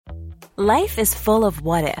Life is full of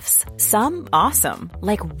what-ifs. Some awesome,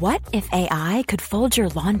 like what if AI could fold your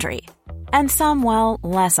laundry? And some, well,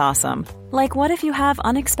 less awesome, like what if you have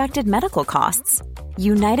unexpected medical costs?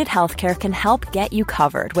 United Healthcare can help get you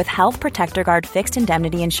covered with Health Protector Guard fixed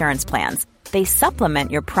indemnity insurance plans. They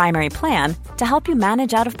supplement your primary plan to help you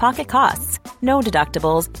manage out-of-pocket costs. No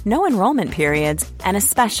deductibles, no enrollment periods, and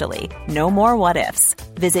especially no more what-ifs.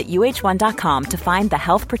 Visit uh1.com to find the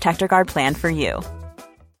Health Protector Guard plan for you.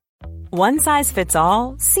 One size fits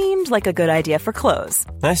all seemed like a good idea for clothes.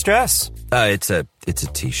 Nice dress. It's a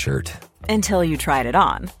t-shirt. Until you tried it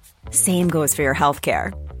on. Same goes for your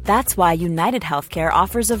healthcare. That's why United Healthcare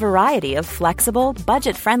offers a variety of flexible,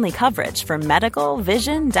 budget-friendly coverage for medical,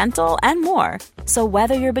 vision, dental, and more. So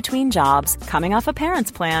whether you're between jobs, coming off a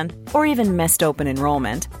parent's plan, or even missed open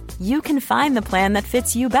enrollment, you can find the plan that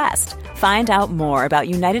fits you best. Find out more about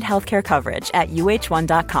United Healthcare coverage at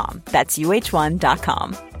uh1.com. That's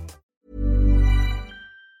uh1.com.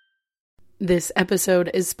 This episode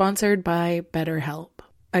is sponsored by BetterHelp.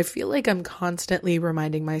 I feel like I'm constantly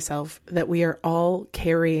reminding myself that we are all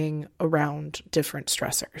carrying around different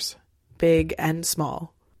stressors, big and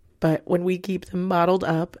small. But when we keep them bottled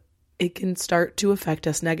up, it can start to affect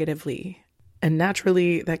us negatively. And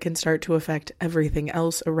naturally, that can start to affect everything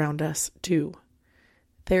else around us too.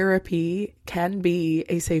 Therapy can be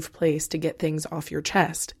a safe place to get things off your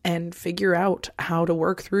chest and figure out how to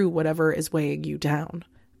work through whatever is weighing you down.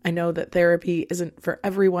 I know that therapy isn't for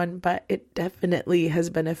everyone, but it definitely has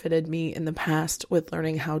benefited me in the past with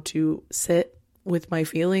learning how to sit with my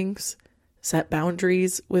feelings, set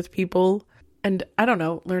boundaries with people, and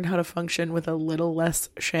learn how to function with a little less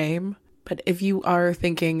shame. But if you are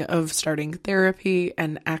thinking of starting therapy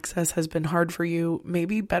and access has been hard for you,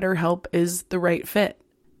 maybe BetterHelp is the right fit.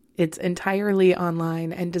 It's entirely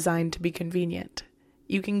online and designed to be convenient.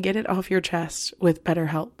 You can get it off your chest with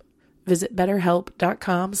BetterHelp. Visit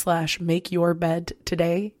BetterHelp.com/makeyourbed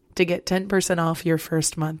today to get 10% off your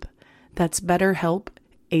first month. That's BetterHelp,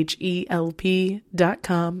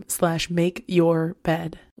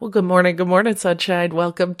 HELP.com/makeyourbed. Well, good morning, sunshine.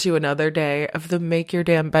 Welcome to another day of the Make Your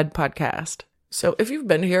Damn Bed podcast. So if you've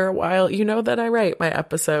been here a while, you know that I write my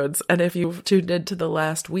episodes. And if you've tuned into the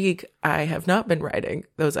last week, I have not been writing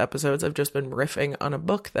those episodes. I've just been riffing on a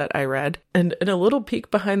book that I read. And in a little peek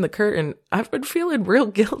behind the curtain, I've been feeling real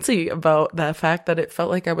guilty about the fact that it felt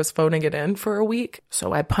like I was phoning it in for a week.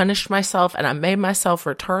 So I punished myself and I made myself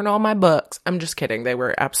return all my books. I'm just kidding. They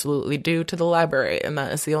were absolutely due to the library, and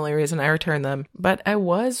that is the only reason I returned them. But I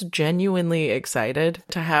was genuinely excited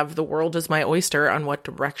to have the world as my oyster on what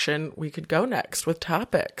direction we could go next with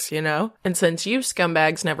topics, you know? And since you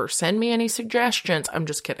scumbags never send me any suggestions, I'm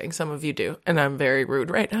just kidding. Some of you do. And I'm very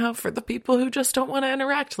rude right now for the people who just don't want to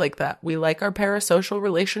interact like that. We like our parasocial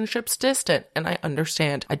relationships distant, and I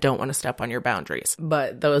understand. I don't want to step on your boundaries.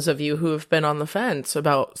 But those of you who have been on the fence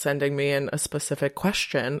about sending me in a specific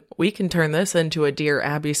question, we can turn this into a Dear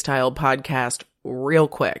Abby style podcast real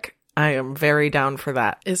quick. I am very down for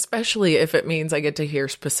that, especially if it means I get to hear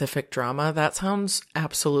specific drama. That sounds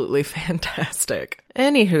absolutely fantastic.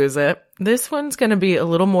 Anywho's it, this one's going to be a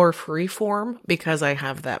little more freeform because I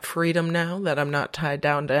have that freedom now that I'm not tied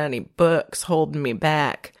down to any books holding me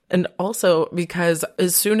back. And also because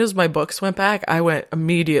as soon as my books went back, I went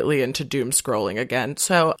immediately into doom scrolling again.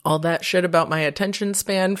 So all that shit about my attention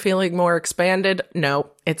span feeling more expanded,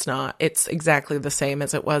 no, it's not. It's exactly the same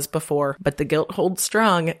as it was before, but the guilt holds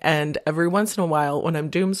strong. And every once in a while when I'm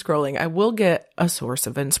doom scrolling, I will get a source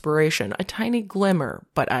of inspiration, a tiny glimmer,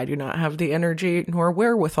 but I do not have the energy nor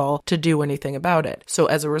wherewithal to do anything about it. So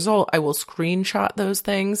as a result, I will screenshot those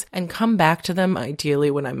things and come back to them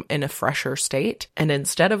ideally when I'm in a fresher state. And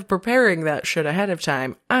instead of preparing that shit ahead of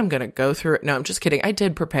time, I'm going to go through it. No, I'm just kidding. I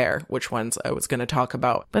did prepare which ones I was going to talk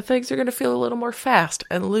about, but things are going to feel a little more fast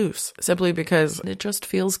and loose simply because it just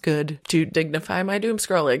feels good to dignify my doom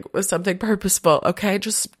scrolling with something purposeful. Okay,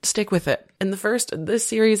 just stick with it. And the first in this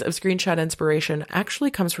series of screenshot inspiration actually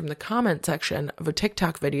comes from the comment section of a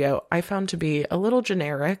TikTok video I found to be a little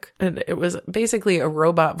generic. And it was basically a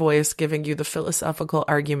robot voice giving you the philosophical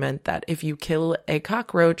argument that if you kill a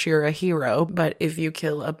cockroach, you're a hero, but if you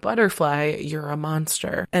kill a butterfly, you're a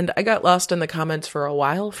monster. And I got lost in the comments for a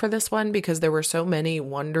while for this one because there were so many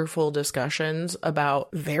wonderful discussions about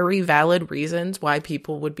very valid reasons why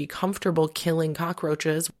people would be comfortable killing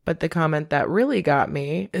cockroaches. But the comment that really got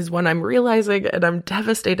me is when I'm realizing, and I'm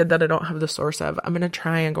devastated that I don't have the source of, I'm going to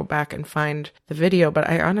try and go back and find the video, but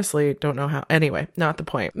I honestly don't know how. Anyway, not the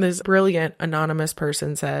point. This brilliant anonymous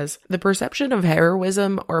person says, the perception of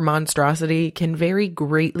heroism or monstrosity can vary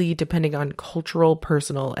greatly depending on cultural,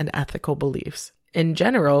 personal, and ethical beliefs. In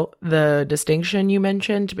general, the distinction you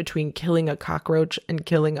mentioned between killing a cockroach and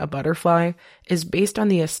killing a butterfly is based on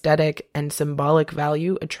the aesthetic and symbolic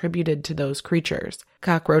value attributed to those creatures.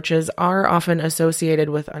 Cockroaches are often associated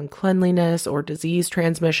with uncleanliness or disease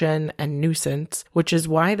transmission and nuisance, which is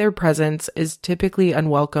why their presence is typically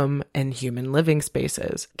unwelcome in human living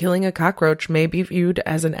spaces. Killing a cockroach may be viewed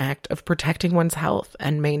as an act of protecting one's health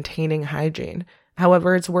and maintaining hygiene.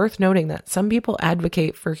 However, it's worth noting that some people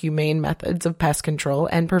advocate for humane methods of pest control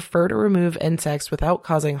and prefer to remove insects without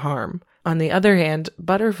causing harm. On the other hand,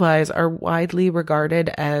 butterflies are widely regarded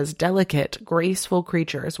as delicate, graceful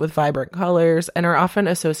creatures with vibrant colors and are often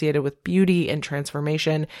associated with beauty and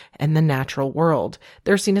transformation in the natural world.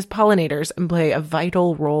 They're seen as pollinators and play a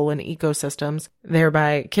vital role in ecosystems.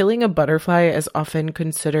 Thereby, killing a butterfly is often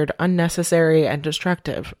considered unnecessary and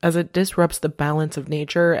destructive, as it disrupts the balance of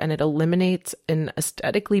nature and it eliminates an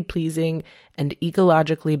aesthetically pleasing and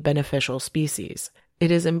ecologically beneficial species. It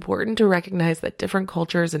is important to recognize that different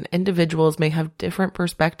cultures and individuals may have different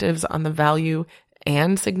perspectives on the value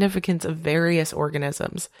and significance of various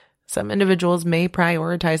organisms. Some individuals may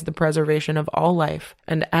prioritize the preservation of all life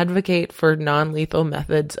and advocate for non-lethal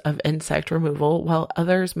methods of insect removal, while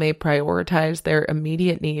others may prioritize their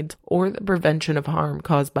immediate needs or the prevention of harm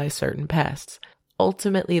caused by certain pests.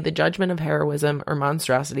 Ultimately, the judgment of heroism or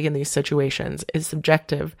monstrosity in these situations is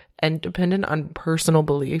subjective and dependent on personal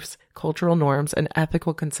beliefs, cultural norms, and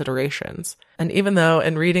ethical considerations. And even though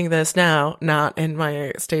in reading this now, not in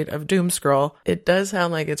my state of doom scroll, it does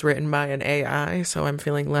sound like it's written by an AI, so I'm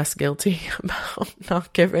feeling less guilty about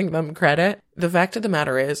not giving them credit. The fact of the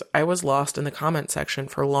matter is, I was lost in the comment section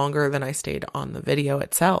for longer than I stayed on the video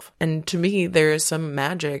itself. And to me, there is some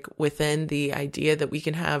magic within the idea that we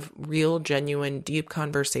can have real, genuine, deep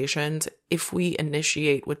conversations if we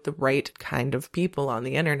initiate with the right kind of people on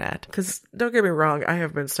the internet. Because don't get me wrong, I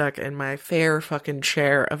have been stuck in my fair fucking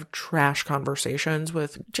share of trash conversations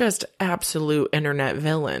with just absolute internet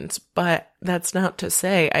villains. But that's not to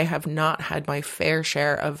say I have not had my fair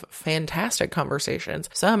share of fantastic conversations,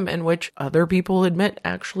 some in which other people admit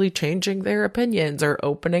actually changing their opinions or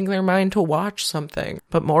opening their mind to watch something.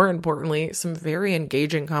 But more importantly, some very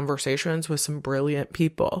engaging conversations with some brilliant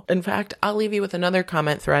people. In fact, I'll leave you with another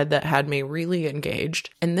comment thread that had me really engaged.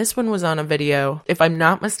 And this one was on a video. If I'm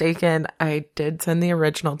not mistaken, I did send the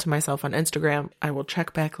original to myself on Instagram. I will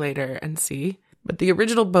check back later and see. But the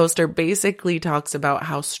original poster basically talks about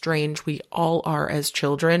how strange we all are as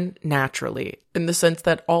children naturally, in the sense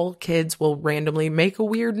that all kids will randomly make a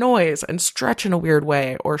weird noise and stretch in a weird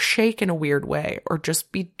way, or shake in a weird way, or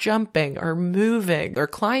just be jumping or moving or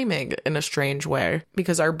climbing in a strange way,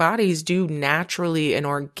 because our bodies do naturally and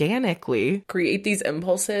organically create these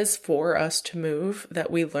impulses for us to move that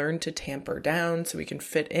we learn to tamper down so we can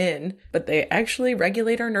fit in, but they actually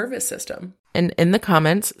regulate our nervous system. And in the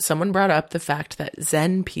comments, someone brought up the fact that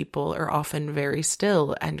Zen people are often very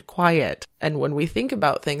still and quiet. And when we think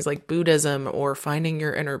about things like Buddhism or finding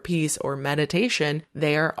your inner peace or meditation,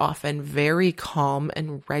 they are often very calm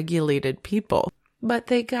and regulated people. But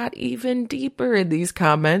they got even deeper in these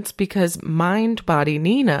comments because Mind Body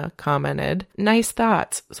Nina commented, "Nice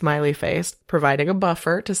thoughts," smiley face, providing a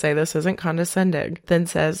buffer to say this isn't condescending. Then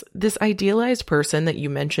says, "This idealized person that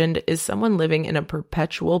you mentioned is someone living in a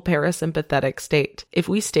perpetual parasympathetic state. If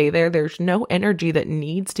we stay there, there's no energy that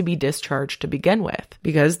needs to be discharged to begin with,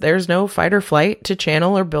 because there's no fight or flight to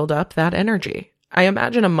channel or build up that energy. I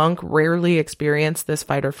imagine a monk rarely experienced this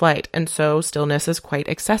fight or flight, and so stillness is quite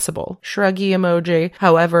accessible." Shruggy emoji.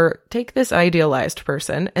 However, take this idealized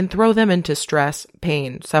person and throw them into stress,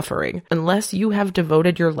 pain, suffering. Unless you have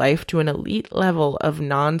devoted your life to an elite level of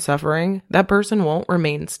non-suffering, that person won't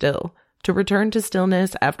remain still. To return to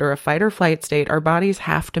stillness after a fight or flight state, our bodies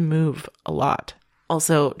have to move a lot.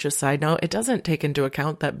 Also, just side note, it doesn't take into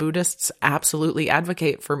account that Buddhists absolutely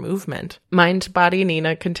advocate for movement. Mind Body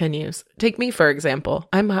Nina continues, "Take me, for example.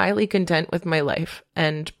 I'm highly content with my life,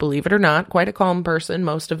 and, believe it or not, quite a calm person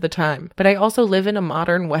most of the time. But I also live in a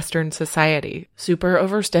modern Western society, super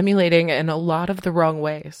overstimulating in a lot of the wrong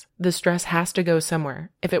ways. The stress has to go somewhere.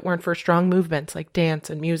 If it weren't for strong movements like dance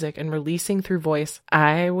and music and releasing through voice,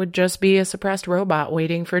 I would just be a suppressed robot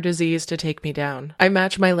waiting for disease to take me down. I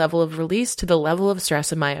match my level of release to the level of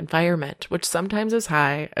stress in my environment, which sometimes is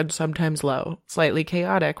high and sometimes low. Slightly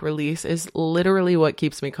chaotic release is literally what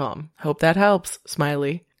keeps me calm. Hope that helps,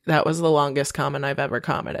 smiley." That was the longest comment I've ever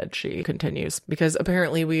commented, she continues, because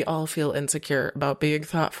apparently we all feel insecure about being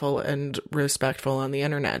thoughtful and respectful on the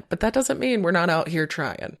internet, but that doesn't mean we're not out here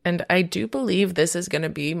trying. And I do believe this is going to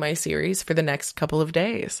be my series for the next couple of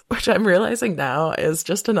days, which I'm realizing now is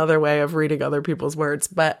just another way of reading other people's words,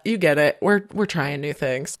 but you get it. We're trying new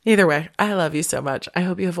things. Either way, I love you so much. I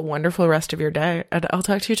hope you have a wonderful rest of your day, and I'll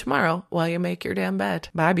talk to you tomorrow while you make your damn bed.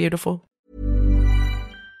 Bye, beautiful.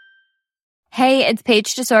 Hey, it's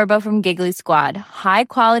Paige DeSorbo from Giggly Squad. High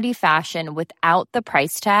quality fashion without the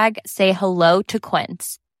price tag. Say hello to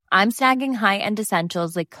Quince. I'm snagging high-end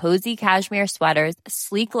essentials like cozy cashmere sweaters,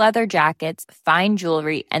 sleek leather jackets, fine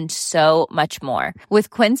jewelry, and so much more. With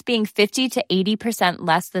Quince being 50 to 80%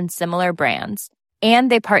 less than similar brands.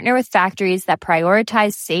 And they partner with factories that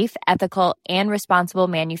prioritize safe, ethical, and responsible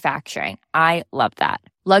manufacturing. I love that.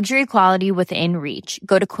 Luxury quality within reach.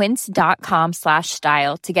 Go to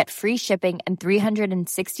quince.com/style to get free shipping and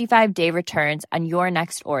 365-day returns on your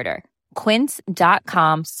next order.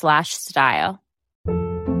 Quince.com/style.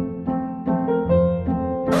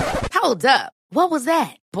 Hold up. What was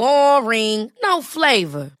that? Boring. No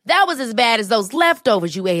flavor. That was as bad as those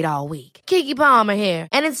leftovers you ate all week. Keke Palmer here,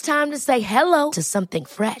 and it's time to say hello to something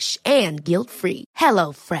fresh and guilt-free.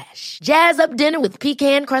 Hello Fresh. Jazz up dinner with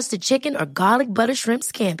pecan-crusted chicken or garlic butter shrimp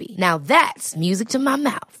scampi. Now that's music to my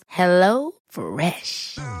mouth. Hello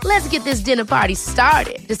Fresh. Let's get this dinner party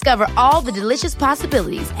started. Discover all the delicious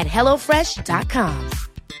possibilities at hellofresh.com.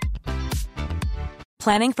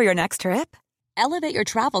 Planning for your next trip? Elevate your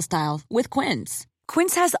travel style with Quince.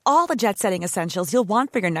 Quince has all the jet-setting essentials you'll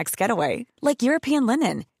want for your next getaway, like European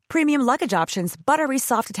linen, premium luggage options, buttery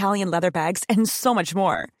soft Italian leather bags, and so much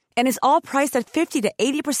more. And is all priced at 50 to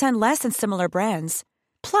 80% less than similar brands.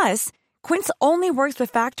 Plus, Quince only works with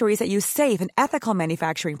factories that use safe and ethical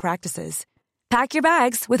manufacturing practices. Pack your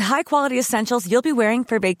bags with high-quality essentials you'll be wearing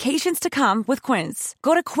for vacations to come with Quince.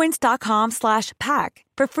 Go to quince.com/pack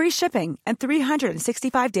for free shipping and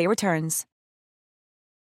 365-day returns.